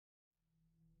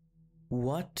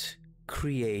What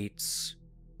creates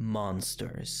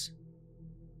monsters?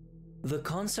 The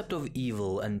concept of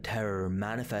evil and terror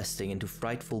manifesting into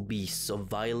frightful beasts of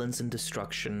violence and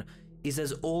destruction is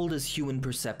as old as human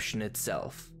perception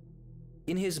itself.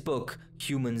 In his book,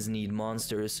 Humans Need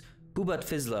Monsters, Hubat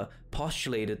Fizla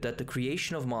postulated that the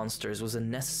creation of monsters was a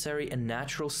necessary and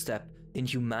natural step in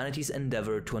humanity's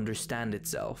endeavor to understand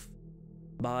itself.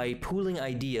 By pooling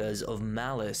ideas of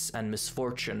malice and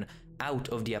misfortune out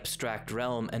of the abstract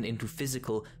realm and into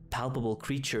physical, palpable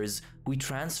creatures, we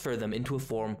transfer them into a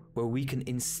form where we can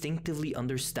instinctively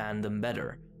understand them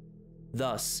better.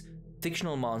 Thus,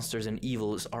 fictional monsters and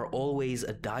evils are always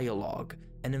a dialogue,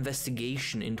 an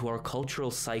investigation into our cultural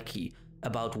psyche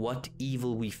about what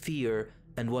evil we fear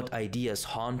and what ideas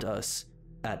haunt us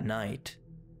at night.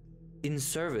 In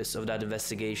service of that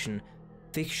investigation,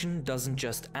 fiction doesn't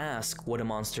just ask what a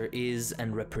monster is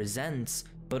and represents,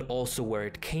 but also where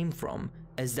it came from,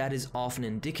 as that is often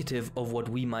indicative of what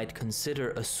we might consider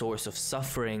a source of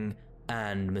suffering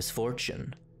and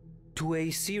misfortune. To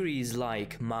a series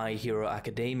like My Hero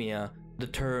Academia, the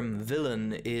term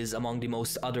villain is among the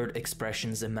most uttered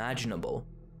expressions imaginable.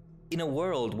 In a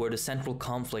world where the central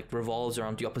conflict revolves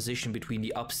around the opposition between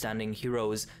the upstanding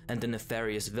heroes and the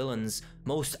nefarious villains,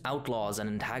 most outlaws and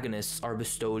antagonists are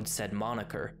bestowed said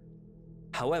moniker.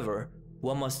 However,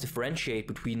 one must differentiate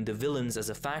between the villains as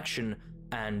a faction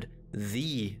and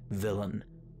the villain,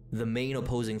 the main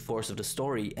opposing force of the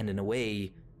story, and in a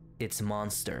way, its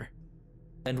monster.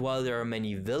 And while there are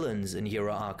many villains in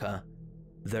Hero Aka,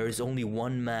 there is only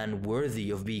one man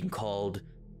worthy of being called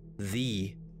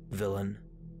the villain.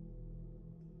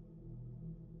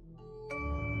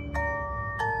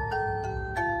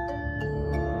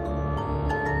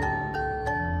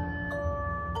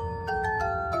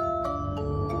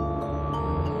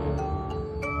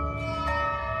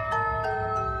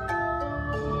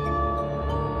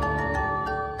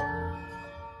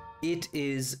 It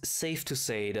is safe to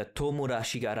say that Tomura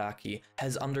Shigaraki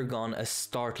has undergone a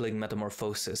startling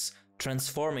metamorphosis,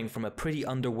 transforming from a pretty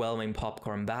underwhelming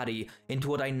popcorn baddie into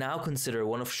what I now consider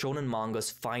one of shonen manga's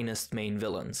finest main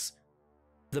villains.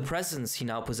 The presence he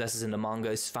now possesses in the manga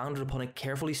is founded upon a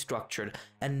carefully structured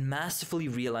and masterfully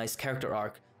realized character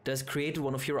arc that has created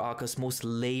one of Hero Aka's most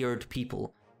layered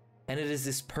people, and it is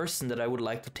this person that I would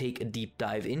like to take a deep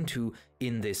dive into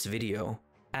in this video.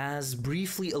 As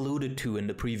briefly alluded to in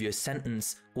the previous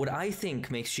sentence, what I think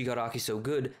makes Shigaraki so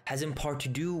good has in part to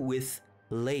do with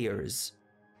layers.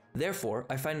 Therefore,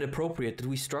 I find it appropriate that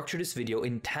we structure this video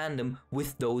in tandem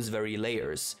with those very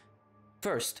layers.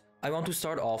 First, I want to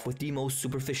start off with the most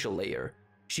superficial layer,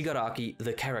 Shigaraki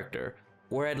the character,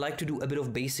 where I'd like to do a bit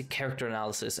of basic character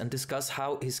analysis and discuss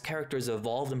how his character has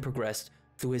evolved and progressed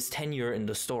through his tenure in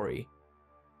the story.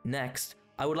 Next,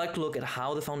 I would like to look at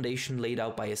how the foundation laid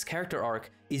out by his character arc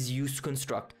is used to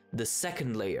construct the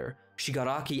second layer,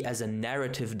 Shigaraki as a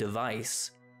narrative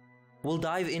device. We'll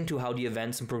dive into how the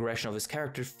events and progression of his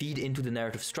character feed into the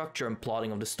narrative structure and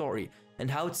plotting of the story,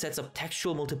 and how it sets up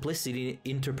textual multiplicity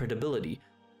and interpretability.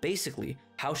 Basically,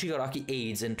 how Shigaraki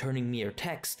aids in turning mere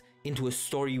text into a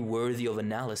story worthy of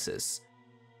analysis.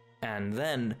 And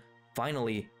then,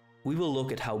 finally, we will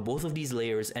look at how both of these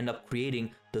layers end up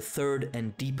creating the third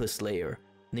and deepest layer,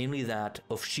 namely that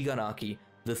of Shigaraki,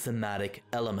 the thematic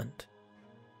element.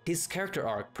 His character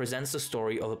arc presents the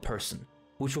story of a person,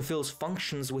 which fulfills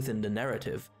functions within the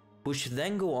narrative, which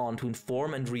then go on to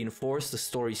inform and reinforce the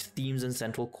story's themes and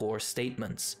central core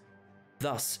statements.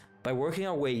 Thus, by working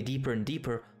our way deeper and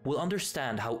deeper, we'll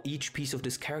understand how each piece of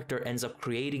this character ends up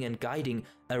creating and guiding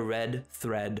a red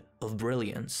thread of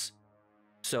brilliance.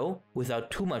 So,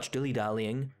 without too much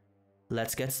dilly-dallying,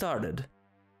 let's get started.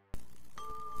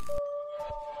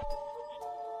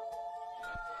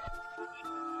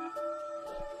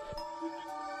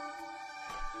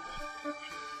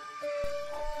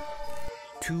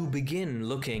 To begin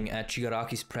looking at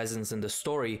Shigaraki's presence in the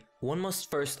story, one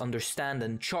must first understand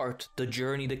and chart the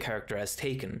journey the character has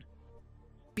taken.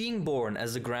 Being born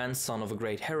as the grandson of a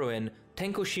great heroine,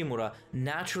 Tenko Shimura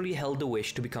naturally held the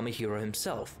wish to become a hero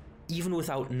himself, even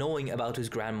without knowing about his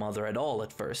grandmother at all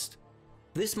at first.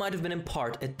 This might have been in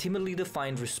part a timidly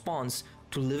defined response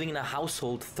to living in a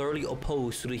household thoroughly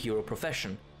opposed to the hero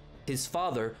profession. His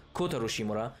father, Kotaro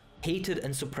Shimura, hated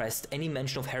and suppressed any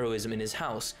mention of heroism in his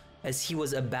house, as he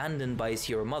was abandoned by his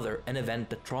hero mother, an event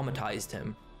that traumatized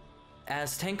him.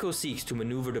 As Tenko seeks to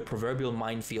maneuver the proverbial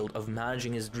minefield of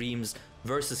managing his dreams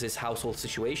versus his household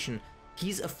situation,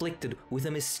 he's afflicted with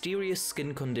a mysterious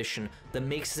skin condition that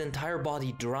makes his entire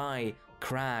body dry,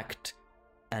 cracked,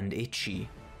 and itchy.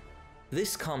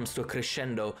 This comes to a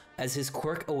crescendo as his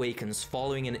quirk awakens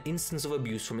following an instance of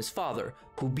abuse from his father,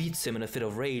 who beats him in a fit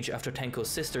of rage after Tenko's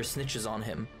sister snitches on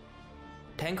him.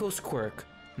 Tenko's quirk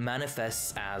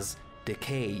manifests as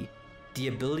decay, the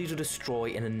ability to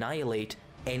destroy and annihilate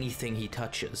anything he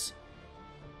touches.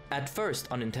 At first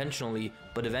unintentionally,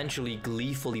 but eventually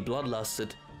gleefully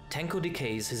bloodlusted, Tenko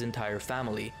decays his entire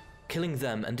family, killing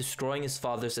them and destroying his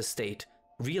father's estate,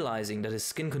 realizing that his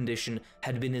skin condition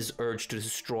had been his urge to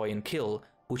destroy and kill,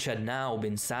 which had now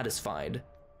been satisfied.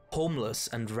 Homeless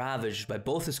and ravaged by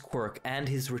both his quirk and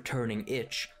his returning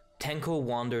itch, Tenko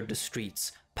wandered the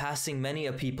streets, passing many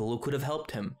a people who could have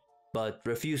helped him, but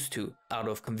refused to, out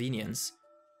of convenience.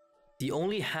 The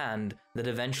only hand that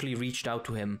eventually reached out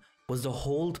to him was the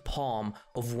hold palm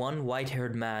of one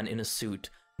white-haired man in a suit,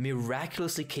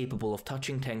 miraculously capable of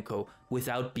touching Tenko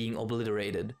without being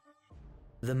obliterated.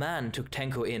 The man took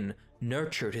Tenko in,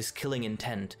 nurtured his killing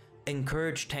intent,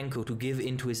 encouraged Tenko to give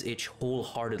into his itch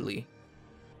wholeheartedly.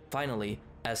 Finally,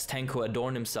 as Tenko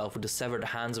adorned himself with the severed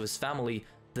hands of his family,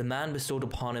 the man bestowed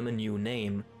upon him a new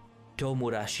name,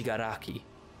 Tomura Shigaraki.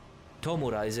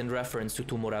 Tomura is in reference to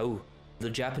tomorau, the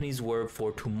Japanese verb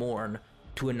for to mourn,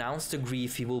 to announce the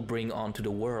grief he will bring onto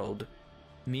the world.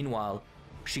 Meanwhile,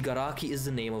 Shigaraki is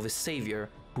the name of his savior,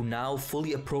 who now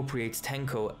fully appropriates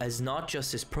Tenko as not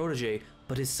just his protege,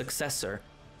 but his successor,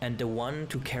 and the one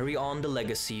to carry on the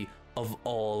legacy of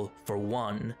All for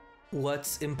One.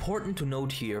 What's important to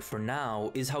note here for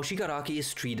now is how Shigaraki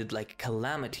is treated like a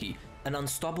calamity, an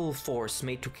unstoppable force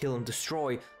made to kill and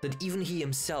destroy that even he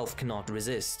himself cannot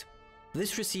resist.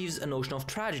 This receives a notion of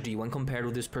tragedy when compared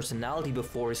with his personality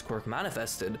before his quirk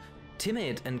manifested,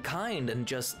 timid and kind and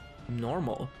just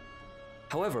normal.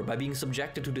 However, by being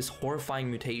subjected to this horrifying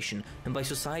mutation and by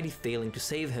society failing to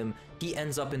save him, he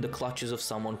ends up in the clutches of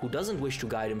someone who doesn't wish to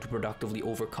guide him to productively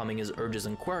overcoming his urges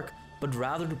and quirk, but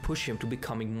rather to push him to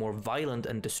becoming more violent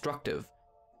and destructive.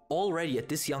 Already at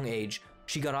this young age,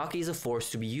 Shigaraki is a force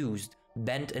to be used,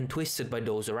 bent and twisted by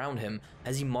those around him,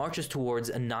 as he marches towards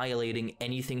annihilating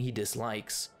anything he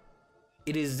dislikes.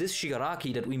 It is this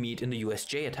Shigaraki that we meet in the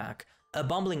USJ attack, a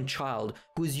bumbling child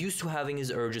who is used to having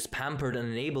his urges pampered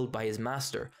and enabled by his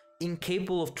master,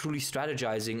 incapable of truly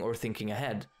strategizing or thinking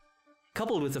ahead.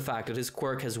 Coupled with the fact that his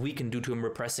quirk has weakened due to him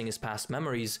repressing his past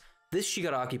memories, this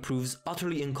Shigaraki proves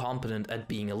utterly incompetent at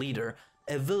being a leader,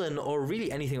 a villain, or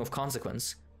really anything of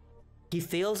consequence. He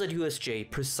fails at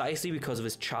USJ precisely because of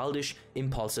his childish,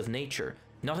 impulsive nature,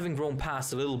 not having grown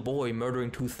past a little boy murdering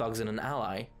two thugs and an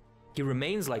ally. He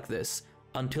remains like this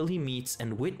until he meets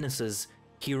and witnesses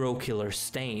hero killer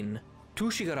Stain. To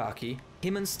Shigaraki,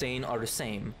 him and Stain are the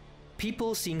same,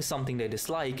 people seeing something they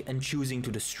dislike and choosing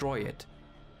to destroy it.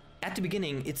 At the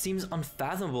beginning, it seems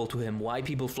unfathomable to him why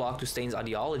people flock to Stain's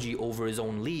ideology over his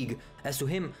own league, as to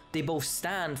him, they both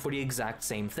stand for the exact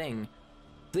same thing.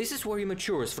 This is where he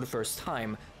matures for the first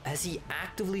time, as he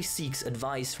actively seeks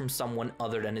advice from someone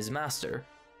other than his master,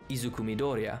 Izuku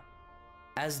Midoriya.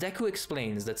 As Deku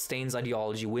explains that Stain's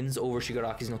ideology wins over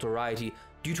Shigaraki's notoriety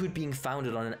due to it being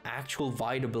founded on an actual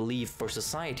vital belief for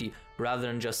society rather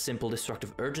than just simple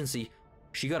destructive urgency,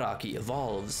 Shigaraki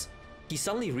evolves. He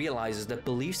suddenly realizes that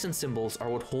beliefs and symbols are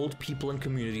what hold people and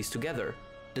communities together.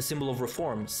 The symbol of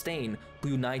reform, Stain, who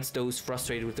unites those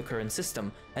frustrated with the current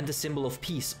system, and the symbol of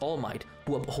peace, All Might,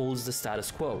 who upholds the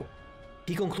status quo.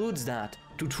 He concludes that,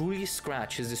 to truly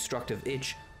scratch his destructive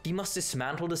itch, he must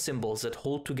dismantle the symbols that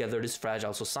hold together this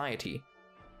fragile society.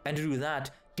 And to do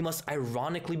that, he must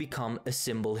ironically become a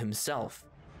symbol himself.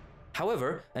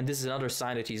 However, and this is another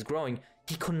sign that he's growing,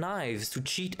 he connives to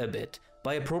cheat a bit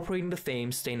by appropriating the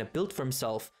fame Stain had built for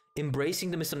himself,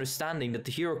 embracing the misunderstanding that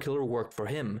the hero killer worked for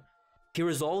him. He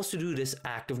resolves to do this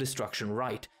act of destruction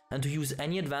right, and to use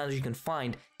any advantage he can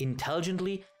find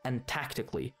intelligently and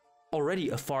tactically, already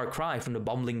a far cry from the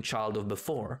bumbling child of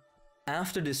before.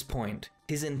 After this point,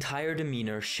 his entire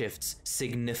demeanor shifts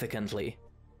significantly.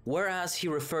 Whereas he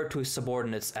referred to his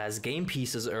subordinates as game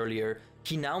pieces earlier,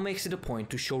 he now makes it a point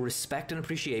to show respect and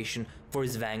appreciation for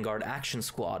his Vanguard Action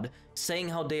Squad, saying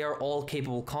how they are all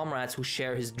capable comrades who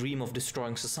share his dream of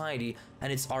destroying society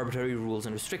and its arbitrary rules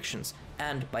and restrictions,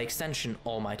 and, by extension,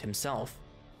 All Might himself.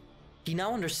 He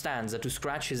now understands that to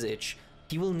scratch his itch,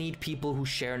 he will need people who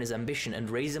share in his ambition and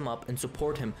raise him up and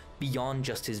support him beyond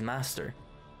just his master.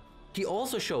 He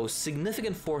also shows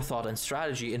significant forethought and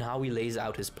strategy in how he lays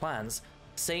out his plans,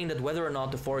 saying that whether or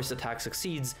not the forest attack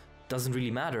succeeds doesn't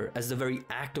really matter, as the very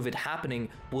act of it happening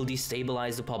will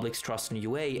destabilize the public's trust in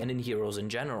UA and in heroes in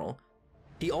general.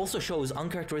 He also shows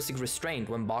uncharacteristic restraint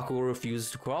when Bakugo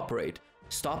refuses to cooperate,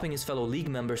 stopping his fellow league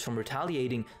members from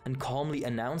retaliating and calmly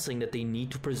announcing that they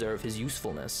need to preserve his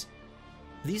usefulness.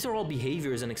 These are all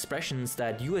behaviors and expressions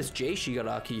that USJ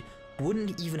Shigaraki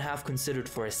wouldn't even have considered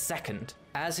for a second.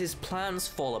 As his plans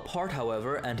fall apart,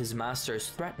 however, and his master is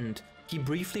threatened, he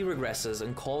briefly regresses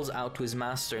and calls out to his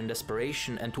master in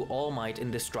desperation and to All Might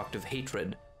in destructive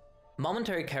hatred.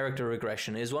 Momentary character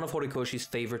regression is one of Horikoshi's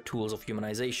favorite tools of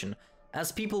humanization,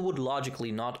 as people would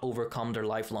logically not overcome their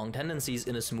lifelong tendencies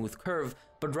in a smooth curve,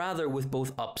 but rather with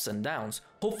both ups and downs,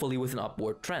 hopefully with an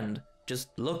upward trend. Just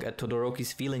look at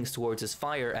Todoroki's feelings towards his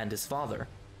fire and his father.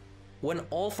 When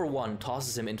All for One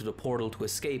tosses him into the portal to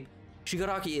escape,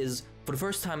 Shigaraki is, for the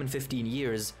first time in 15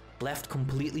 years, left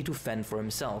completely to fend for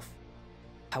himself.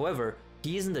 However,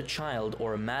 he isn't a child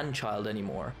or a man-child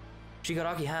anymore.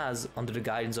 Shigaraki has, under the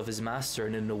guidance of his master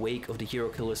and in the wake of the Hero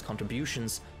Killer's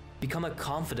contributions, become a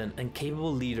confident and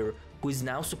capable leader who is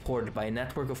now supported by a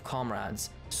network of comrades,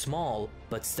 small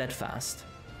but steadfast.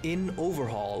 In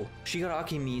Overhaul,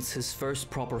 Shigaraki meets his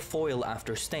first proper foil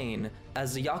after Stain,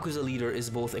 as the Yakuza leader is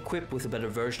both equipped with a better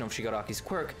version of Shigaraki's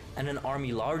quirk and an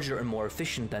army larger and more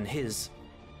efficient than his.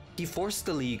 He forced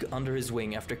the League under his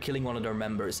wing after killing one of their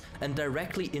members, and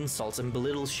directly insults and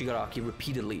belittles Shigaraki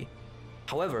repeatedly.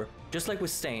 However, just like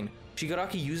with Stain,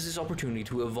 Shigaraki uses this opportunity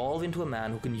to evolve into a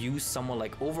man who can use someone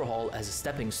like Overhaul as a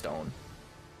stepping stone.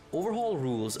 Overhaul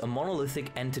rules a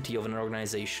monolithic entity of an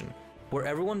organization, where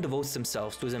everyone devotes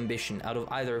themselves to his ambition out of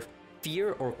either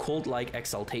fear or cult-like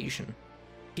exaltation.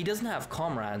 He doesn't have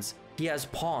comrades, he has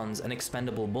pawns and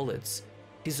expendable bullets.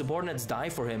 His subordinates die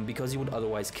for him because he would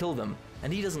otherwise kill them,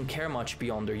 and he doesn't care much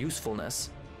beyond their usefulness.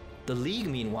 The League,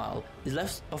 meanwhile, is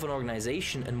less of an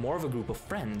organization and more of a group of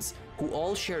friends, who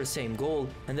all share the same goal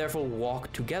and therefore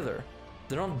walk together.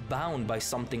 They're not bound by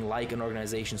something like an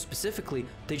organization specifically,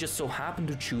 they just so happen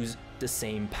to choose the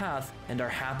same path and are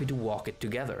happy to walk it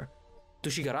together. To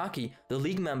Shigaraki, the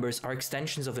League members are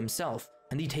extensions of himself,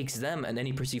 and he takes them and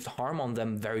any perceived harm on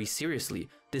them very seriously,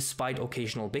 despite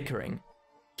occasional bickering.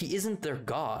 He isn't their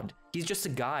god, he's just a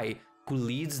guy who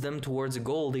leads them towards a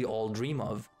goal they all dream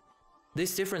of.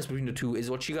 This difference between the two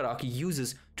is what Shigaraki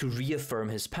uses to reaffirm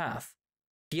his path.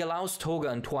 He allows Toga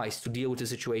and Twice to deal with the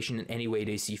situation in any way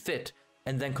they see fit,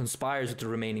 and then conspires with the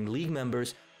remaining League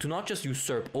members to not just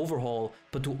usurp Overhaul,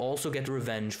 but to also get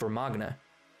revenge for Magna.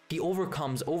 He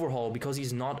overcomes Overhaul because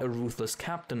he's not a ruthless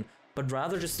captain, but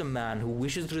rather just a man who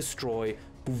wishes to destroy,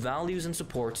 who values and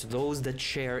supports those that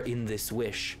share in this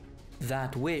wish.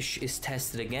 That wish is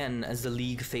tested again as the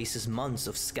League faces months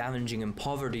of scavenging and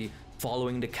poverty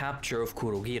following the capture of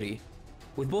Kurogiri.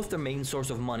 With both their main source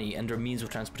of money and their means of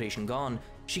transportation gone,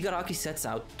 Shigaraki sets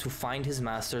out to find his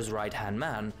master's right-hand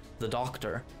man, the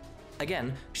Doctor.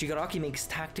 Again, Shigaraki makes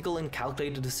tactical and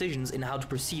calculated decisions in how to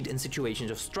proceed in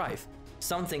situations of strife,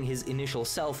 something his initial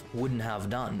self wouldn't have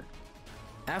done.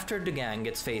 After the gang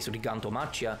gets faced with Giganto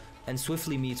Macchia and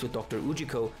swiftly meets with Dr.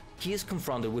 Ujiko, he is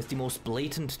confronted with the most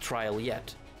blatant trial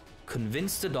yet: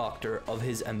 convince the Doctor of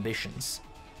his ambitions.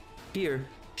 Here,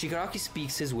 Shigaraki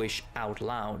speaks his wish out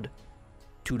loud: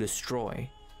 to destroy.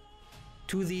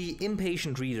 To the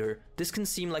impatient reader, this can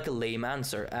seem like a lame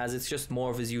answer, as it's just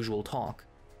more of his usual talk.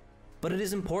 But it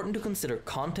is important to consider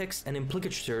context and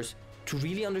implicatures to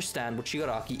really understand what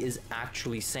Shigaraki is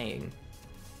actually saying.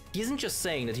 He isn't just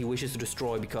saying that he wishes to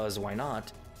destroy because why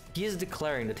not? He is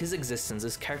declaring that his existence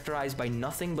is characterized by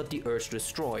nothing but the urge to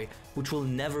destroy, which will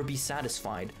never be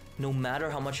satisfied, no matter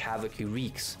how much havoc he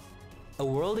wreaks. A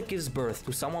world that gives birth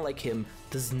to someone like him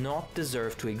does not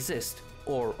deserve to exist,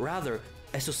 or rather,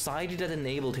 a society that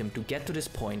enabled him to get to this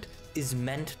point is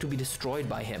meant to be destroyed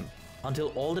by him,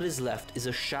 until all that is left is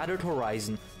a shattered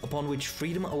horizon upon which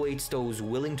freedom awaits those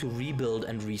willing to rebuild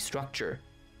and restructure.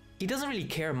 He doesn't really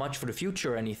care much for the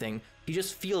future or anything, he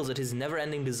just feels that his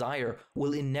never-ending desire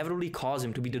will inevitably cause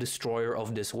him to be the destroyer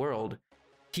of this world.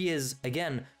 He is,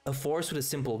 again, a force with a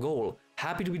simple goal,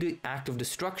 happy to be the act of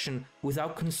destruction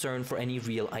without concern for any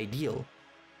real ideal.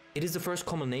 It is the first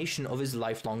culmination of his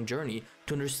lifelong journey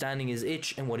to understanding his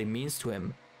itch and what it means to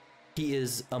him. He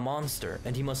is a monster,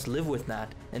 and he must live with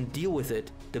that and deal with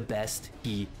it the best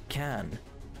he can.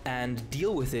 And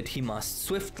deal with it he must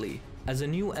swiftly, as a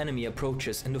new enemy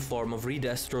approaches in the form of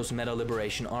Redestro's Meta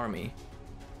Liberation Army.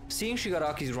 Seeing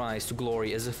Shigaraki's rise to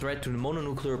glory as a threat to the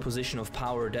mononuclear position of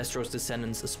power Destro's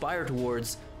descendants aspire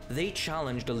towards, they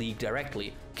challenge the League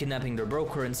directly, kidnapping their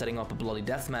broker and setting up a bloody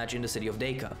deathmatch in the city of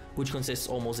Deka, which consists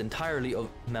almost entirely of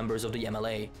members of the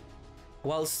MLA.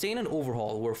 While Stain and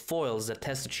Overhaul were foils that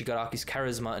tested Shigaraki's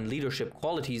charisma and leadership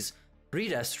qualities,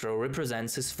 Redestro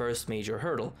represents his first major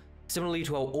hurdle, similarly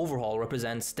to how Overhaul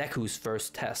represents Deku's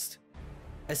first test.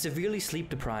 A severely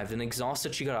sleep-deprived and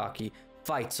exhausted Shigaraki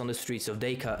fights on the streets of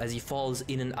Deka as he falls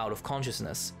in and out of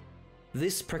consciousness.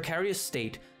 This precarious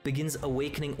state begins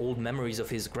awakening old memories of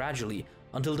his gradually,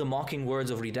 until the mocking words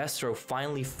of Ridestro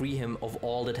finally free him of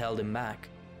all that held him back.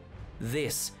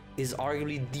 This is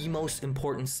arguably the most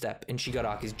important step in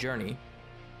Shigaraki's journey.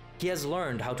 He has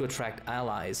learned how to attract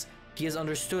allies, he has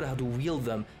understood how to wield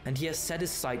them, and he has set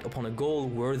his sight upon a goal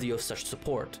worthy of such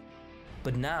support.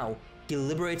 But now, he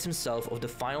liberates himself of the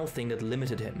final thing that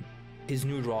limited him, his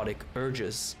neurotic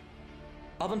urges.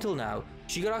 Up until now,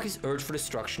 Shigaraki's urge for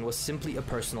destruction was simply a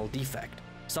personal defect,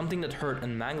 something that hurt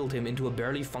and mangled him into a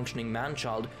barely functioning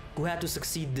man-child who had to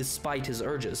succeed despite his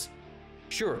urges.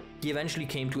 Sure, he eventually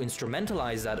came to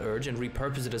instrumentalize that urge and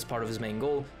repurpose it as part of his main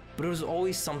goal, but it was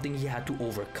always something he had to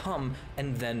overcome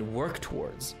and then work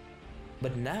towards.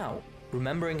 But now,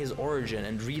 remembering his origin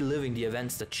and reliving the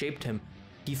events that shaped him,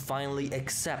 he finally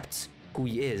accepts who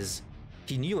he is.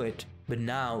 He knew it, but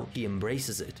now he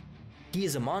embraces it. He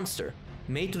is a monster,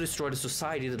 made to destroy the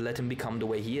society that let him become the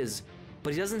way he is,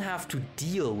 but he doesn't have to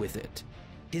deal with it.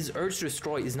 His urge to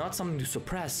destroy is not something to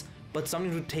suppress, but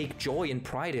something to take joy and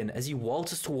pride in as he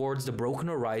waltzes towards the broken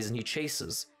horizon he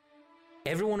chases.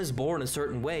 Everyone is born a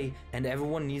certain way, and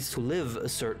everyone needs to live a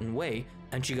certain way,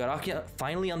 and Shigaraki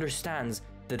finally understands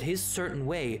that his certain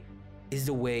way is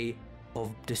the way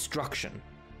of destruction.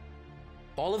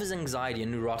 All of his anxiety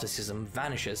and neuroticism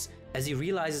vanishes as he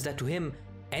realizes that to him,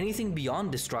 anything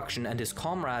beyond destruction and his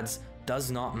comrades does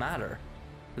not matter.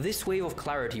 This wave of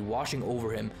clarity washing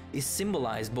over him is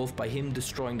symbolized both by him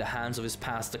destroying the hands of his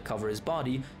past that cover his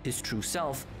body, his true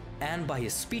self, and by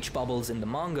his speech bubbles in the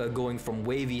manga going from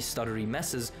wavy, stuttery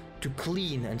messes to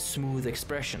clean and smooth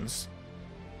expressions.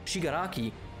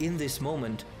 Shigaraki, in this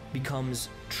moment, becomes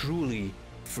truly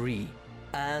free.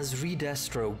 As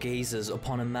Ridestro gazes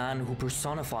upon a man who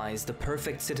personifies the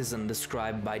perfect citizen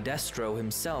described by Destro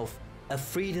himself, a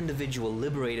freed individual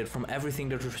liberated from everything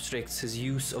that restricts his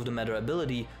use of the meta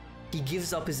ability, he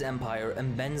gives up his empire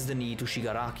and bends the knee to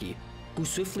Shigaraki, who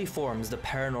swiftly forms the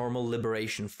Paranormal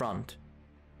Liberation Front.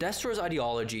 Destro's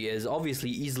ideology is obviously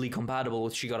easily compatible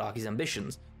with Shigaraki's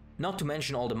ambitions, not to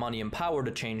mention all the money and power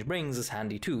the change brings is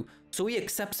handy too, so he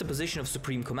accepts the position of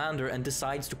Supreme Commander and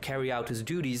decides to carry out his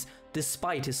duties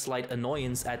despite his slight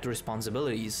annoyance at the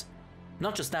responsibilities.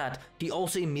 Not just that, he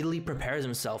also immediately prepares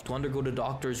himself to undergo the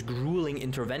doctor's grueling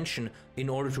intervention in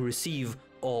order to receive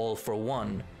All for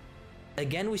One.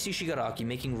 Again we see Shigaraki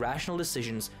making rational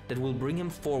decisions that will bring him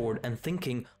forward and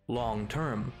thinking long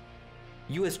term.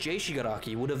 USJ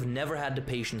Shigaraki would have never had the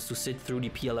patience to sit through the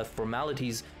PLF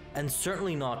formalities, and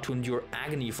certainly not to endure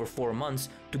agony for 4 months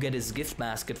to get his gift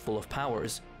basket full of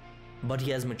powers. But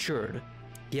he has matured,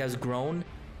 he has grown,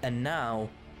 and now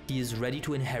he is ready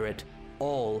to inherit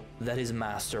all that his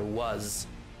master was.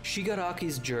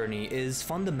 Shigaraki's journey is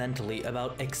fundamentally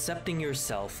about accepting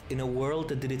yourself in a world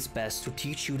that did its best to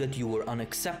teach you that you were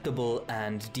unacceptable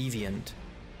and deviant.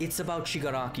 It's about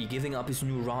Shigaraki giving up his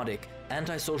neurotic,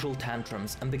 antisocial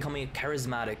tantrums and becoming a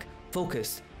charismatic,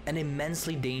 focused, and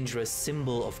immensely dangerous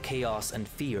symbol of chaos and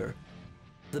fear.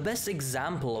 The best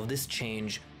example of this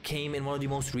change came in one of the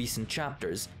most recent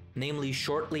chapters, namely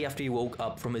shortly after he woke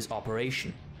up from his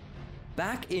operation.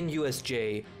 Back in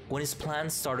USJ, when his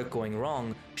plans started going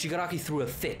wrong, Shigaraki threw a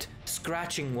fit,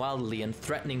 scratching wildly and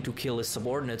threatening to kill his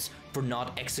subordinates for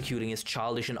not executing his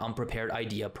childish and unprepared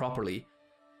idea properly.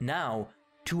 Now,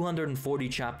 240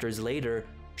 chapters later,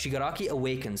 Shigaraki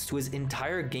awakens to his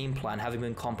entire game plan having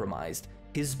been compromised,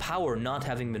 his power not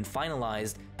having been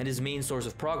finalized, and his main source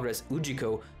of progress,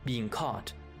 Ujiko, being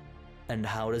caught. And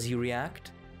how does he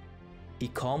react? He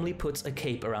calmly puts a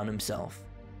cape around himself,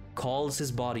 calls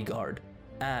his bodyguard,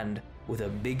 and, with a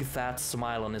big fat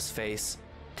smile on his face,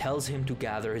 tells him to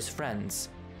gather his friends.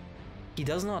 He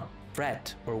does not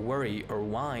fret or worry or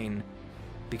whine,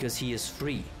 because he is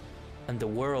free, and the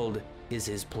world is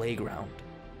his playground.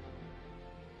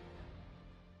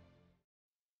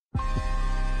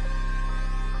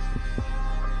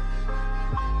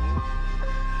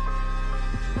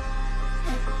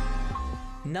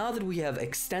 Now that we have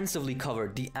extensively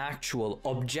covered the actual,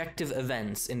 objective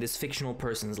events in this fictional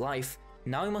person's life,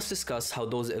 now we must discuss how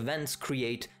those events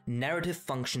create narrative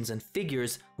functions and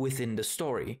figures within the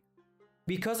story.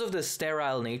 Because of the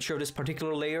sterile nature of this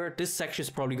particular layer, this section is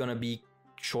probably going to be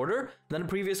shorter than the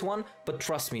previous one, but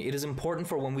trust me, it is important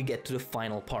for when we get to the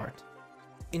final part.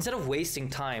 Instead of wasting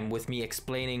time with me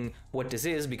explaining what this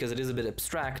is because it is a bit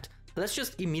abstract, let's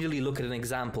just immediately look at an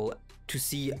example to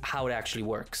see how it actually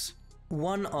works.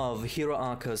 One of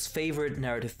Hiroaka's favorite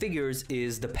narrative figures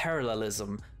is the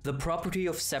parallelism, the property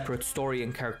of separate story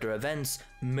and character events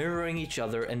mirroring each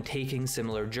other and taking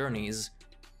similar journeys.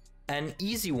 An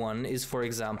easy one is, for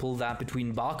example, that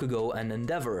between Bakugo and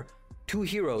Endeavor, two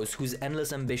heroes whose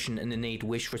endless ambition and innate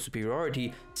wish for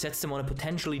superiority sets them on a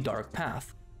potentially dark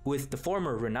path, with the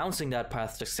former renouncing that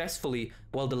path successfully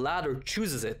while the latter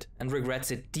chooses it and regrets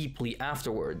it deeply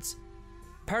afterwards.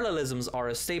 Parallelisms are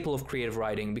a staple of creative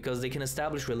writing because they can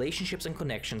establish relationships and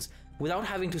connections without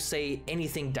having to say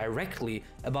anything directly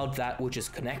about that which is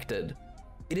connected.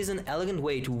 It is an elegant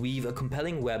way to weave a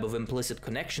compelling web of implicit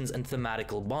connections and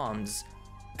thematical bonds.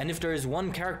 And if there is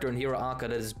one character in Hero Aka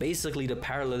that is basically the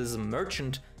parallelism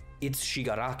merchant, it's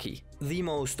Shigaraki. The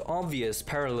most obvious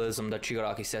parallelism that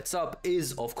Shigaraki sets up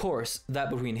is, of course, that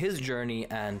between his journey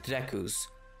and Deku's.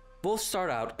 Both start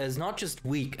out as not just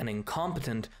weak and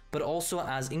incompetent, but also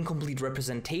as incomplete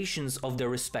representations of their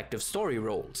respective story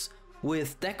roles,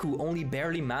 with Deku only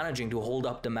barely managing to hold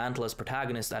up the mantle as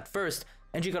protagonist at first,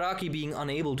 and Shigaraki being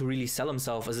unable to really sell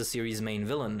himself as the series' main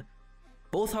villain.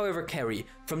 Both, however, carry,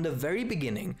 from the very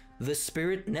beginning, the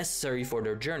spirit necessary for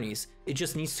their journeys. It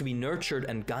just needs to be nurtured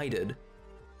and guided.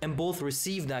 And both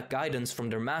receive that guidance from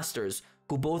their masters,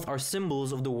 who both are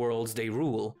symbols of the worlds they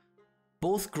rule.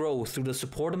 Both grow through the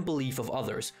support and belief of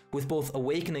others, with both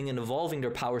awakening and evolving their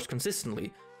powers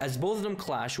consistently, as both of them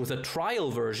clash with a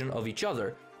trial version of each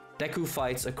other. Deku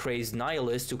fights a crazed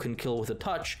nihilist who can kill with a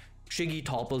touch, Shiggy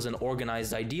topples an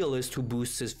organized idealist who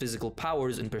boosts his physical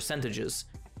powers in percentages.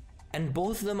 And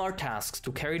both of them are tasked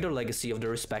to carry the legacy of their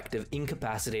respective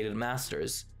incapacitated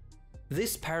masters.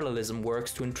 This parallelism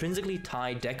works to intrinsically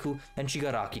tie Deku and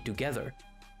Shigaraki together.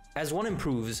 As one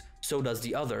improves, so does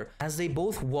the other, as they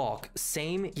both walk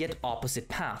same yet opposite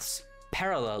paths,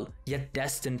 parallel yet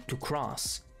destined to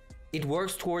cross. It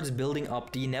works towards building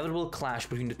up the inevitable clash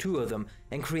between the two of them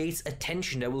and creates a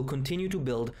tension that will continue to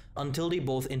build until they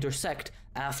both intersect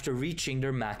after reaching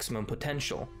their maximum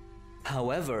potential.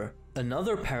 However,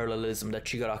 another parallelism that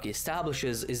Shigaraki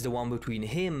establishes is the one between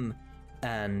him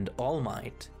and All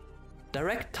Might.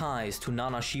 Direct ties to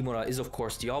Nana Shimura is of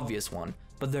course the obvious one,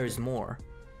 but there is more.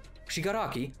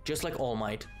 Shigaraki, just like All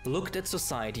Might, looked at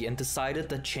society and decided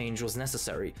that change was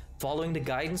necessary, following the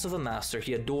guidance of a master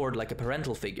he adored like a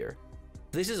parental figure.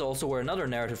 This is also where another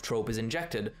narrative trope is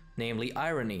injected, namely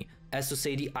irony, as to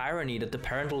say the irony that the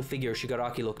parental figure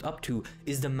Shigaraki looked up to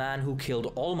is the man who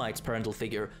killed All Might's parental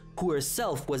figure, who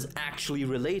herself was actually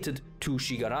related to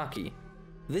Shigaraki.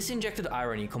 This injected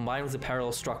irony, combined with the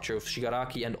parallel structure of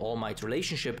Shigaraki and All Might's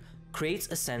relationship, creates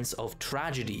a sense of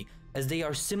tragedy, as they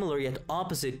are similar yet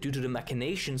opposite due to the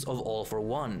machinations of All for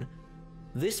One.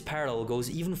 This parallel goes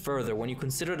even further when you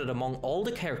consider that among all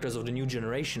the characters of the new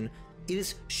generation, it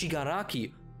is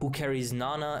Shigaraki who carries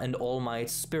Nana and All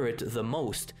Might's spirit the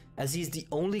most, as he is the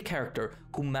only character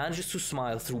who manages to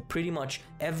smile through pretty much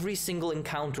every single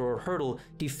encounter or hurdle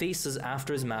he faces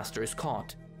after his master is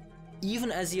caught.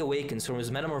 Even as he awakens from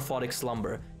his metamorphotic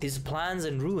slumber, his plans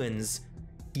and ruins,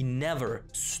 he never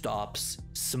stops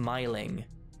smiling.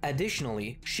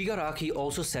 Additionally, Shigaraki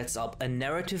also sets up a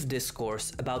narrative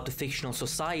discourse about the fictional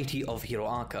society of Hero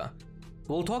Aka.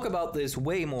 We'll talk about this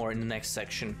way more in the next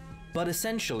section, but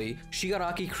essentially,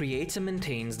 Shigaraki creates and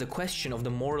maintains the question of the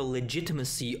moral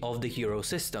legitimacy of the hero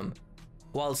system.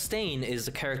 While Stain is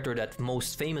the character that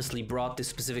most famously brought this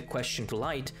specific question to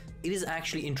light, it is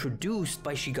actually introduced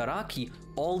by Shigaraki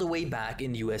all the way back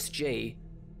in USJ.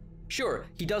 Sure,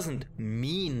 he doesn't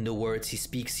mean the words he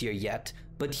speaks here yet,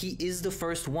 but he is the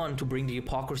first one to bring the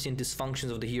hypocrisy and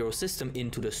dysfunctions of the hero system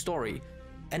into the story.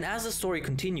 And as the story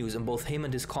continues and both him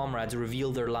and his comrades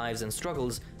reveal their lives and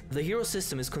struggles, the hero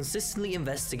system is consistently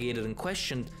investigated and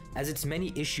questioned as its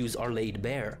many issues are laid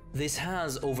bare. This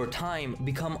has, over time,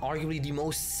 become arguably the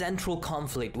most central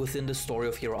conflict within the story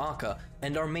of Hero Aka,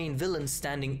 and our main villain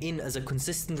standing in as a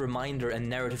consistent reminder and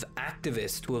narrative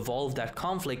activist to evolve that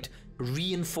conflict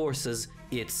reinforces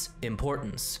its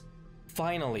importance.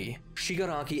 Finally,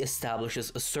 Shigaraki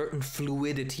establishes a certain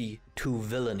fluidity to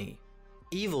villainy.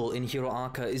 Evil in Hero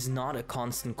Aka is not a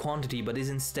constant quantity, but is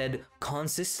instead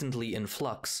consistently in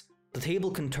flux. The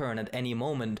table can turn at any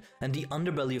moment, and the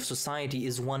underbelly of society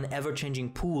is one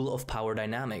ever-changing pool of power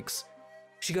dynamics.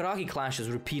 Shigaraki clashes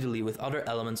repeatedly with other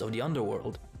elements of the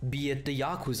underworld, be it the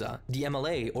Yakuza, the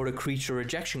MLA, or the Creature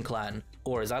Rejection Clan,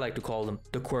 or as I like to call them,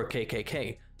 the Quirk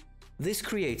KKK. This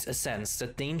creates a sense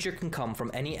that danger can come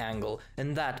from any angle,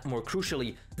 and that, more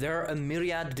crucially, there are a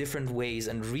myriad different ways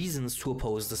and reasons to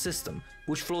oppose the system,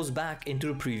 which flows back into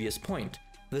the previous point.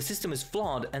 The system is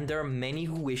flawed, and there are many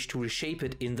who wish to reshape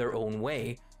it in their own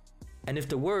way. And if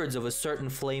the words of a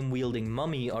certain flame-wielding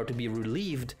mummy are to be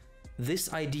relieved,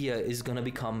 this idea is gonna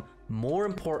become more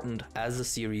important as the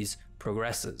series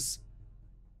progresses.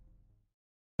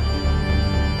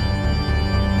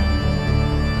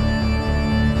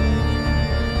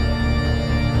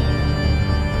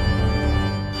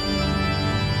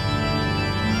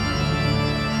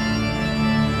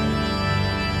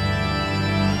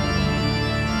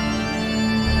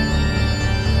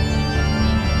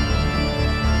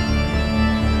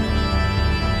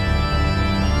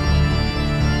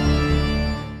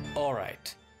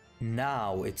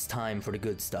 Now it's time for the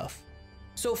good stuff.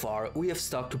 So far, we have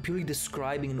stuck to purely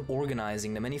describing and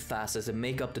organizing the many facets that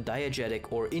make up the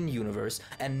diegetic or in-universe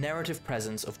and narrative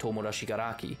presence of Tomura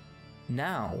Shigaraki.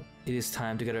 Now, it is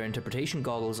time to get our interpretation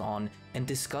goggles on and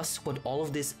discuss what all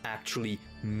of this actually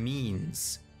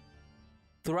means.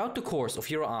 Throughout the course of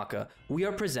Hero Aka, we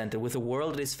are presented with a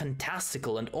world that is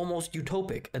fantastical and almost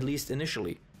utopic, at least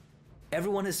initially.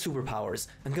 Everyone has superpowers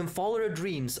and can follow their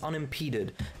dreams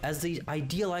unimpeded, as the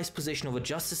idealized position of a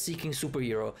justice-seeking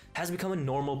superhero has become a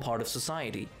normal part of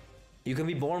society. You can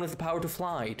be born with the power to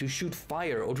fly, to shoot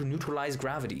fire, or to neutralize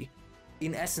gravity.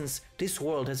 In essence, this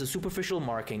world has the superficial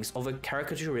markings of a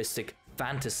caricaturistic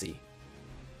fantasy.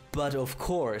 But of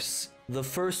course, the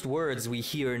first words we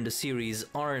hear in the series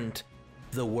aren't,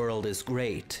 "The world is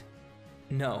great."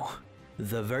 No,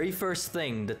 the very first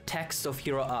thing the text of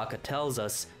Hero Aka tells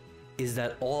us is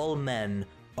that all men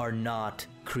are not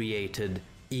created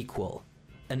equal.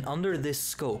 And under this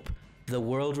scope, the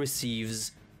world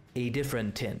receives a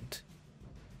different tint.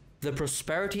 The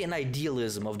prosperity and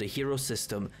idealism of the hero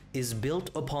system is built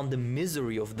upon the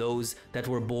misery of those that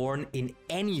were born in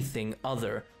anything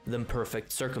other than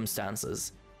perfect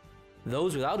circumstances.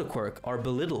 Those without a quirk are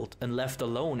belittled and left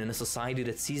alone in a society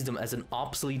that sees them as an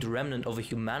obsolete remnant of a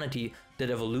humanity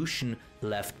that evolution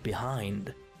left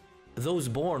behind. Those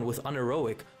born with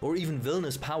unheroic or even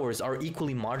villainous powers are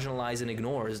equally marginalized and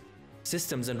ignored.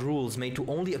 Systems and rules made to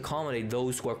only accommodate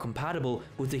those who are compatible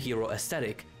with the hero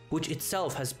aesthetic, which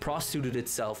itself has prostituted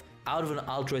itself out of an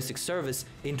altruistic service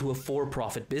into a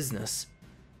for-profit business.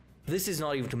 This is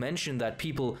not even to mention that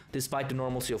people, despite the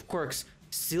normalcy of quirks,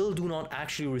 still do not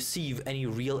actually receive any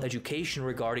real education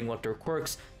regarding what their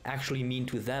quirks actually mean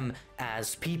to them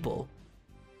as people.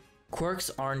 Quirks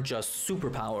aren't just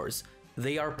superpowers.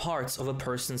 They are parts of a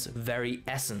person's very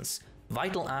essence,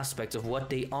 vital aspects of what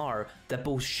they are that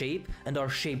both shape and are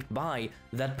shaped by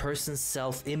that person's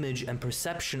self-image and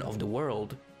perception of the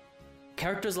world.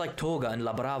 Characters like Toga and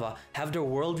La Brava have their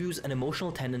worldviews and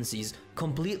emotional tendencies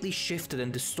completely shifted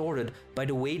and distorted by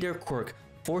the way their quirk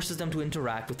forces them to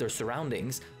interact with their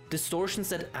surroundings, distortions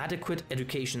that adequate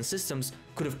education systems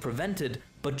could have prevented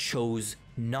but chose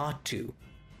not to.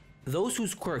 Those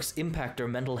whose quirks impact their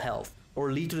mental health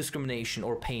or lead to discrimination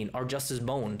or pain are just as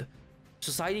boned.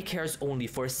 Society cares only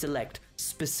for a select,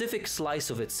 specific slice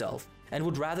of itself and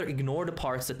would rather ignore the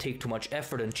parts that take too much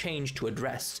effort and change to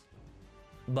address.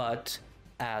 But,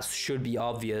 as should be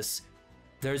obvious,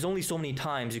 there's only so many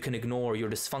times you can ignore your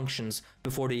dysfunctions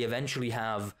before they eventually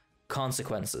have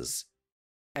consequences.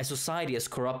 A society as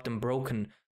corrupt and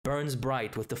broken burns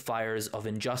bright with the fires of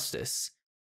injustice,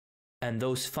 and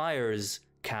those fires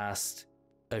cast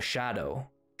a shadow.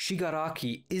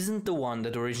 Shigaraki isn't the one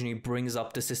that originally brings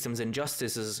up the system's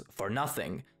injustices for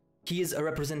nothing. He is a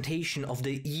representation of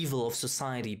the evil of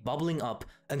society bubbling up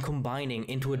and combining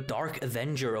into a dark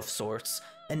avenger of sorts,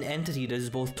 an entity that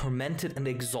is both tormented and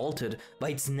exalted by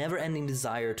its never-ending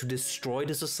desire to destroy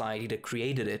the society that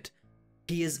created it.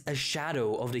 He is a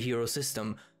shadow of the hero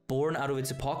system, born out of its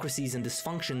hypocrisies and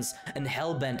dysfunctions and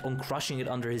hell-bent on crushing it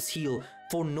under his heel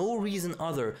for no reason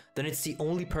other than it's the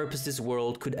only purpose this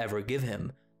world could ever give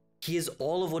him. He is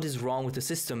all of what is wrong with the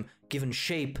system, given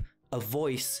shape, a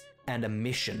voice, and a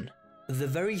mission. The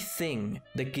very thing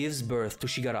that gives birth to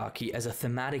Shigaraki as a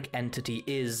thematic entity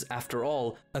is, after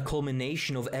all, a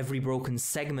culmination of every broken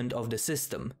segment of the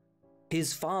system.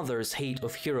 His father's hate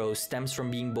of heroes stems from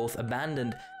being both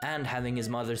abandoned and having his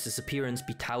mother's disappearance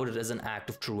be touted as an act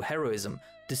of true heroism,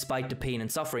 despite the pain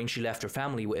and suffering she left her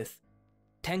family with.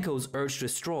 Tenko's urge to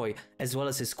destroy, as well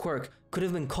as his quirk, could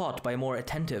have been caught by a more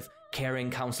attentive,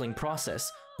 caring counseling process,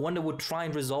 one that would try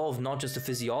and resolve not just the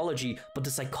physiology, but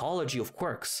the psychology of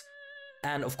quirks.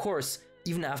 And of course,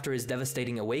 even after his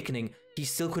devastating awakening, he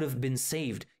still could have been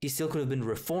saved, he still could have been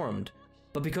reformed.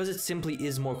 But because it simply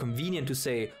is more convenient to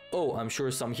say, "Oh, I'm sure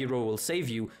some hero will save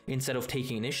you," instead of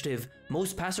taking initiative,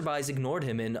 most passerbys ignored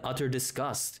him in utter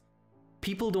disgust.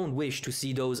 People don't wish to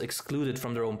see those excluded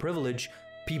from their own privilege.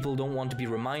 People don't want to be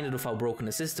reminded of how broken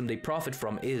the system they profit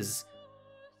from is.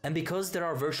 And because there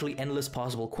are virtually endless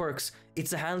possible quirks,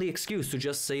 it's a handy excuse to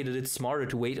just say that it's smarter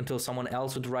to wait until someone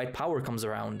else with the right power comes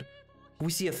around. We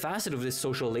see a facet of this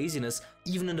social laziness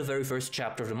even in the very first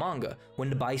chapter of the manga, when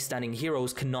the bystanding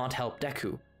heroes cannot help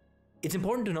Deku. It's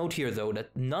important to note here though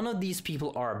that none of these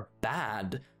people are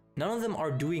bad. None of them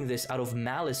are doing this out of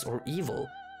malice or evil.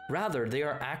 Rather, they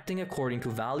are acting according to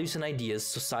values and ideas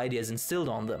society has instilled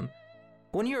on them.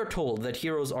 When you are told that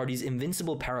heroes are these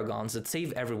invincible paragons that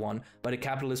save everyone by the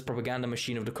capitalist propaganda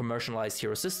machine of the commercialized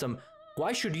hero system,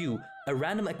 why should you, a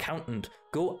random accountant,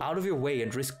 go out of your way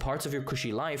and risk parts of your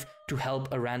cushy life to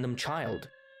help a random child?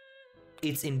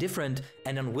 It's indifferent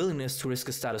and unwillingness to risk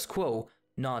a status quo,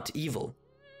 not evil.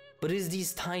 But it is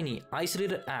these tiny,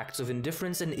 isolated acts of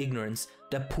indifference and ignorance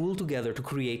that pool together to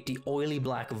create the oily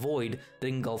black void that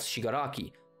engulfs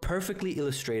Shigaraki, perfectly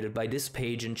illustrated by this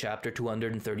page in chapter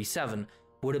 237,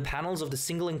 where the panels of the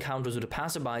single encounters with the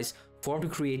passerbys form to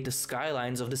create the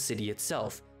skylines of the city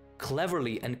itself,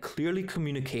 cleverly and clearly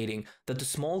communicating that the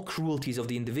small cruelties of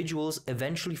the individuals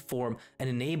eventually form and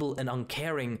enable an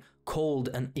uncaring, cold,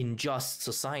 and unjust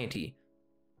society.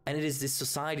 And it is this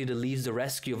society that leaves the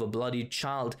rescue of a bloodied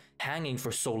child hanging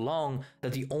for so long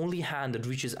that the only hand that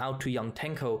reaches out to young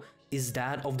Tenko is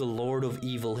that of the Lord of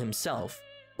Evil himself,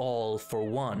 all for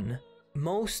one.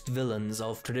 Most villains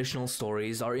of traditional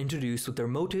stories are introduced with their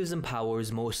motives and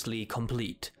powers mostly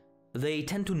complete. They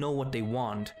tend to know what they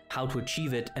want, how to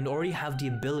achieve it, and already have the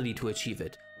ability to achieve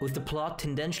it, with the plot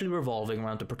tendentially revolving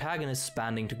around the protagonists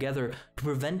banding together to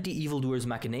prevent the evildoers'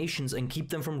 machinations and keep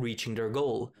them from reaching their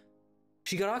goal.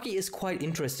 Shigaraki is quite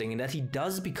interesting in that he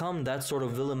does become that sort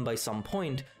of villain by some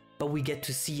point, but we get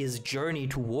to see his journey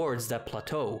towards that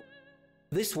plateau.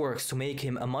 This works to make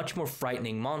him a much more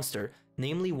frightening monster,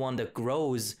 namely one that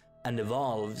grows and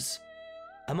evolves.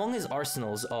 Among his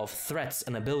arsenals of threats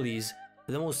and abilities,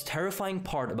 the most terrifying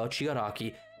part about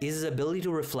Shigaraki is his ability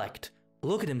to reflect,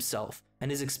 look at himself and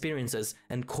his experiences,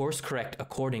 and course correct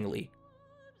accordingly.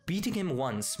 Beating him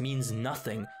once means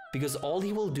nothing because all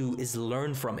he will do is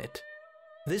learn from it.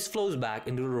 This flows back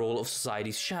into the role of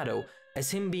society's shadow, as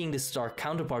him being the stark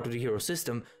counterpart to the hero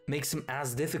system makes him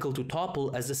as difficult to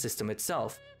topple as the system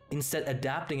itself, instead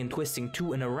adapting and twisting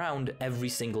to and around every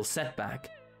single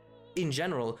setback. In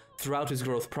general, throughout his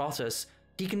growth process,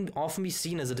 he can often be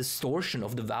seen as a distortion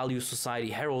of the values society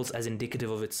heralds as indicative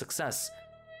of its success.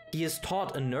 He is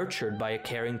taught and nurtured by a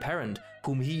caring parent,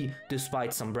 whom he,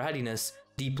 despite some brattiness,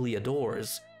 deeply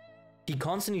adores. He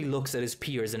constantly looks at his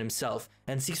peers and himself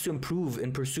and seeks to improve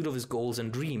in pursuit of his goals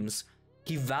and dreams.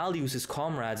 He values his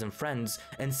comrades and friends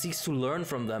and seeks to learn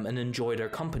from them and enjoy their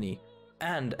company.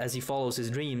 And as he follows his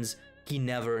dreams, he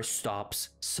never stops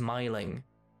smiling.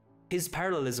 His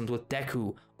parallelisms with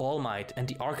Deku, All Might, and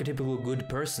the archetypical good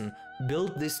person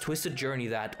build this twisted journey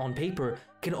that, on paper,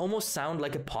 can almost sound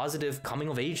like a positive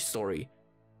coming-of-age story.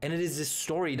 And it is this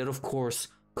story that, of course,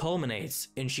 culminates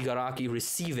in Shigaraki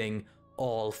receiving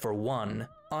All for One.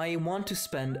 I want to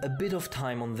spend a bit of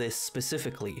time on this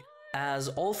specifically, as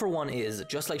All for One is,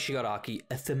 just like Shigaraki,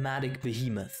 a thematic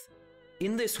behemoth.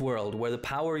 In this world, where the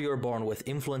power you're born with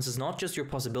influences not just your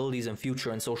possibilities and future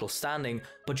and social standing,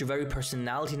 but your very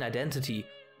personality and identity,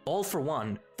 All for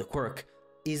One, the quirk,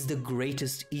 is the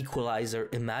greatest equalizer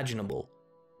imaginable.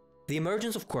 The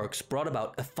emergence of quirks brought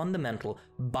about a fundamental,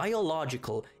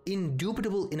 biological,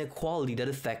 indubitable inequality that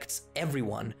affects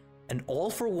everyone, and All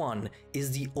for One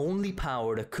is the only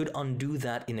power that could undo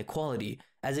that inequality,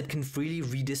 as it can freely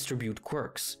redistribute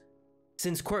quirks.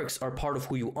 Since quirks are part of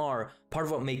who you are, part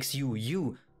of what makes you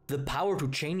you, the power to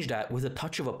change that with a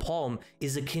touch of a palm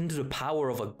is akin to the power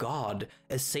of a god,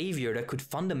 a savior that could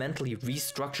fundamentally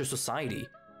restructure society.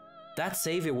 That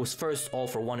savior was first All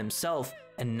for One himself,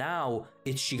 and now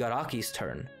it's Shigaraki's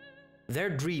turn.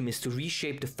 Their dream is to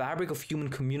reshape the fabric of human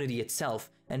community itself,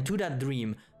 and to that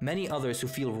dream, many others who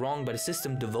feel wronged by the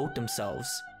system devote themselves.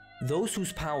 Those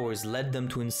whose powers led them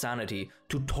to insanity,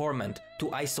 to torment,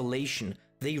 to isolation,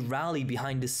 they rally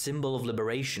behind this symbol of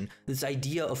liberation, this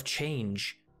idea of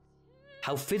change.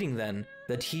 How fitting then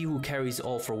that he who carries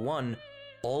All for One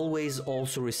always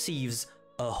also receives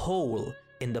a hole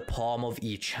in the palm of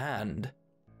each hand.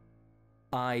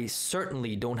 I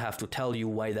certainly don't have to tell you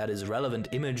why that is relevant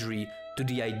imagery to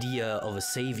the idea of a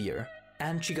savior.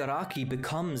 And Shigaraki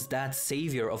becomes that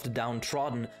savior of the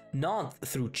downtrodden, not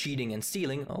through cheating and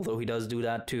stealing, although he does do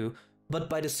that too, but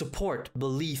by the support,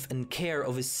 belief, and care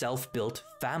of his self-built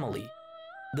family.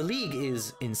 The League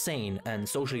is insane and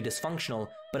socially dysfunctional,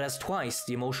 but as twice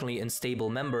the emotionally unstable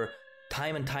member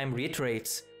time and time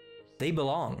reiterates, they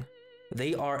belong.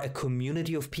 They are a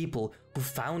community of people who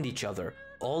found each other,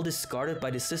 all discarded by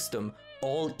the system,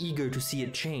 all eager to see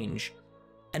it change.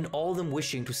 And all of them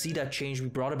wishing to see that change be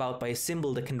brought about by a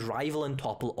symbol that can rival and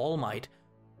topple All Might,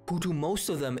 who to most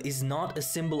of them is not a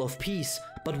symbol of peace,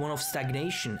 but one of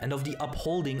stagnation and of the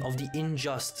upholding of the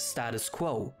unjust status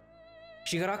quo.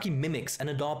 Shigaraki mimics and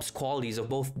adopts qualities of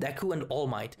both Deku and All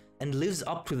Might, and lives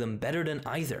up to them better than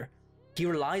either. He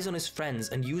relies on his friends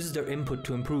and uses their input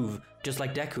to improve, just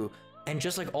like Deku, and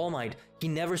just like All Might, he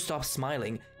never stops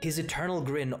smiling, his eternal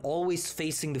grin always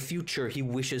facing the future he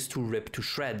wishes to rip to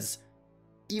shreds.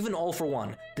 Even All for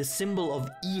One, the symbol of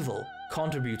evil,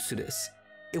 contributes to this.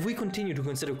 If we continue to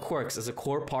consider quirks as a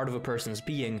core part of a person's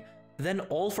being, then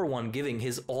All for One giving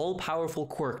his all-powerful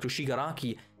quirk to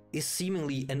Shigaraki is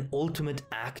seemingly an ultimate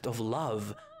act of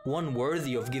love, one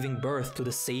worthy of giving birth to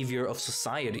the savior of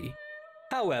society.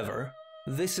 However,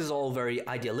 this is all very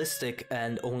idealistic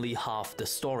and only half the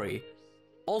story.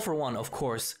 All for One, of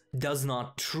course, does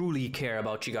not truly care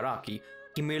about Shigaraki,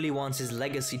 he merely wants his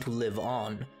legacy to live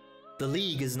on. The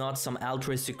League is not some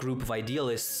altruistic group of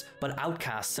idealists, but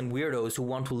outcasts and weirdos who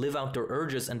want to live out their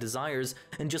urges and desires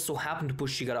and just so happen to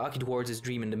push Shigaraki towards his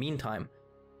dream in the meantime.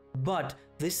 But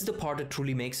this is the part that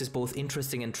truly makes this both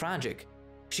interesting and tragic.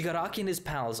 Shigaraki and his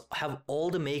pals have all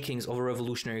the makings of a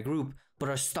revolutionary group, but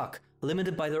are stuck,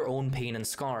 limited by their own pain and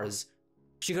scars.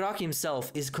 Shigaraki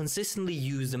himself is consistently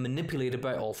used and manipulated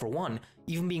by All for One,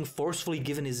 even being forcefully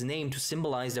given his name to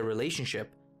symbolize their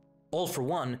relationship. All for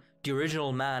One, the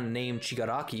original man named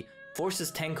Shigaraki,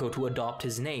 forces Tenko to adopt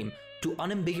his name, to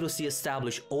unambiguously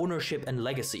establish ownership and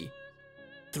legacy.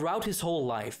 Throughout his whole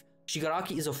life,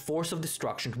 Shigaraki is a force of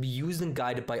destruction to be used and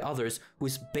guided by others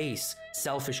with base,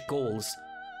 selfish goals.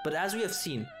 But as we have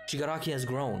seen, Shigaraki has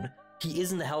grown. He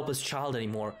isn't a helpless child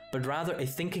anymore, but rather a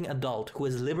thinking adult who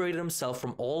has liberated himself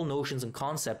from all notions and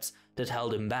concepts that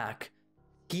held him back.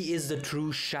 He is the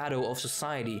true shadow of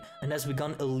society and has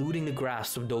begun eluding the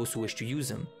grasp of those who wish to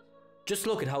use him. Just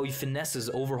look at how he finesses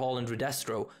Overhaul and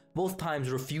Redestro, both times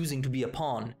refusing to be a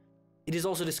pawn. It is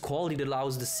also this quality that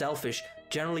allows the selfish,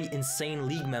 generally insane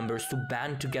League members to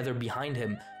band together behind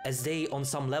him, as they, on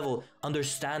some level,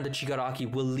 understand that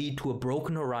Shigaraki will lead to a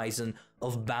broken horizon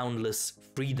of boundless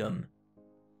freedom.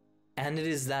 And it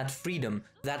is that freedom,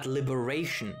 that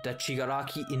liberation, that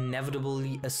Shigaraki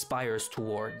inevitably aspires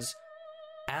towards.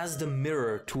 As the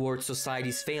mirror towards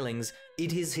society's failings,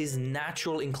 it is his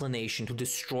natural inclination to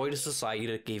destroy the society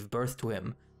that gave birth to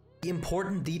him. The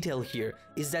important detail here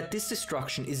is that this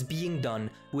destruction is being done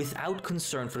without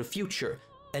concern for the future,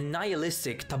 a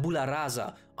nihilistic tabula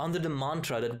rasa under the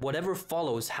mantra that whatever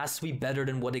follows has to be better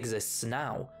than what exists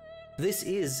now. This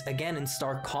is, again, in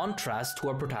stark contrast to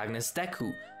our protagonist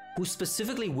Deku, who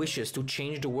specifically wishes to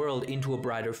change the world into a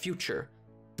brighter future.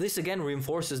 This again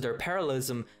reinforces their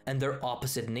parallelism and their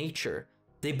opposite nature.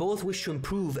 They both wish to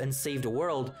improve and save the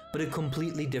world, but in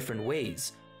completely different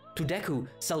ways. To Deku,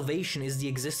 salvation is the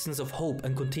existence of hope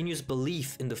and continuous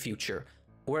belief in the future,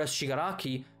 whereas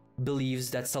Shigaraki believes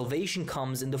that salvation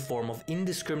comes in the form of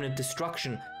indiscriminate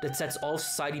destruction that sets all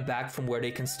society back from where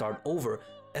they can start over,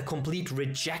 a complete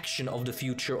rejection of the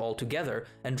future altogether,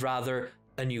 and rather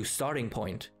a new starting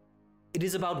point. It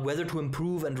is about whether to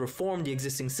improve and reform the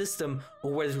existing system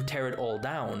or whether to tear it all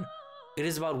down. It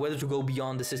is about whether to go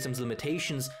beyond the system's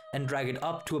limitations and drag it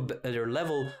up to a better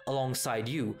level alongside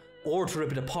you, or to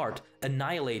rip it apart,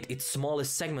 annihilate its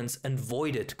smallest segments and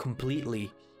void it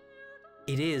completely.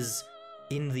 It is,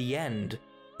 in the end,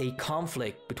 a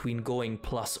conflict between going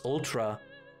plus ultra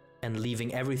and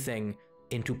leaving everything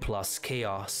into plus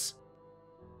chaos.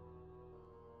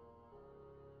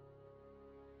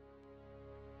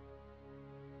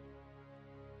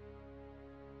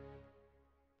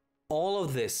 All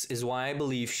of this is why I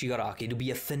believe Shigaraki to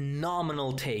be a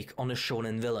phenomenal take on a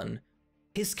shonen villain.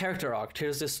 His character arc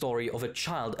tells the story of a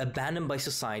child abandoned by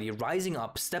society rising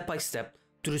up step by step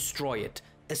to destroy it,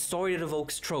 a story that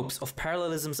evokes tropes of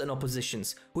parallelisms and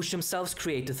oppositions, which themselves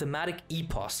create the thematic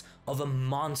epos of a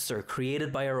monster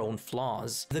created by our own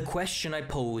flaws. The question I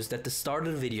posed at the start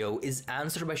of the video is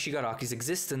answered by Shigaraki's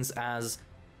existence as,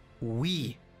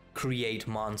 we create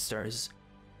monsters.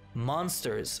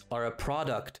 Monsters are a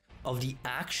product of the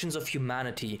actions of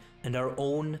humanity and our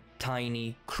own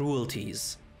tiny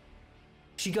cruelties.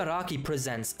 Shigaraki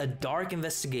presents a dark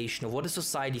investigation of what a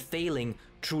society failing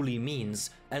truly means,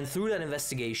 and through that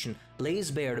investigation lays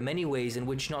bare the many ways in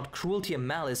which not cruelty and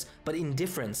malice, but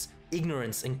indifference,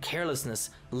 ignorance and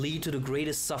carelessness lead to the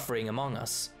greatest suffering among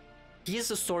us. He is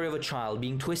the story of a child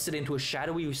being twisted into a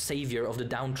shadowy savior of the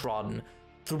downtrodden,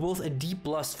 through both a deep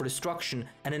lust for destruction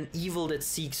and an evil that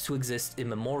seeks to exist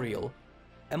immemorial.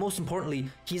 And most importantly,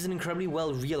 he is an incredibly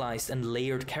well realized and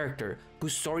layered character,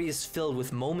 whose story is filled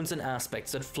with moments and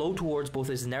aspects that flow towards both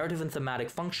his narrative and thematic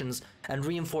functions and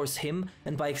reinforce him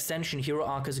and by extension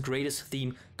Hiroaka's greatest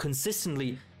theme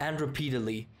consistently and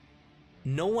repeatedly.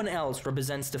 No one else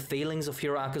represents the failings of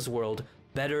Hiroaka's world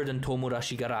better than Tomura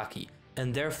Shigaraki,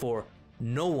 and therefore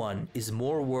no one is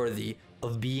more worthy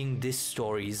of being this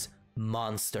story's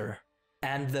monster.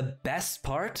 And the best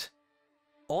part?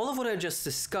 All of what I just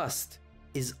discussed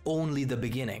is only the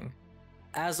beginning.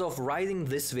 As of writing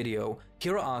this video,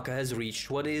 Hiroaka has reached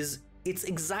what is its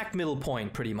exact middle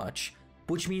point pretty much,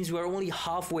 which means we are only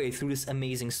halfway through this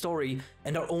amazing story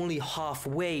and are only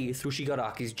halfway through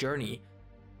Shigaraki's journey.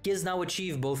 He has now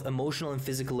achieved both emotional and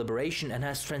physical liberation and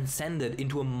has transcended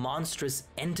into a monstrous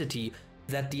entity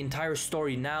that the entire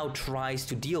story now tries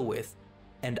to deal with.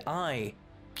 And I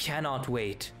cannot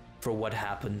wait for what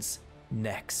happens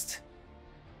next.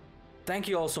 Thank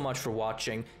you all so much for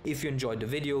watching. If you enjoyed the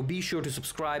video, be sure to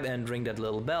subscribe and ring that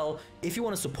little bell. If you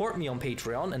want to support me on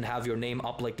Patreon and have your name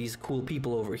up like these cool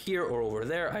people over here or over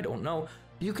there, I don't know,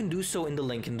 you can do so in the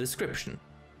link in the description.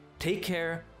 Take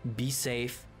care, be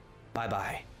safe, bye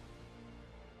bye.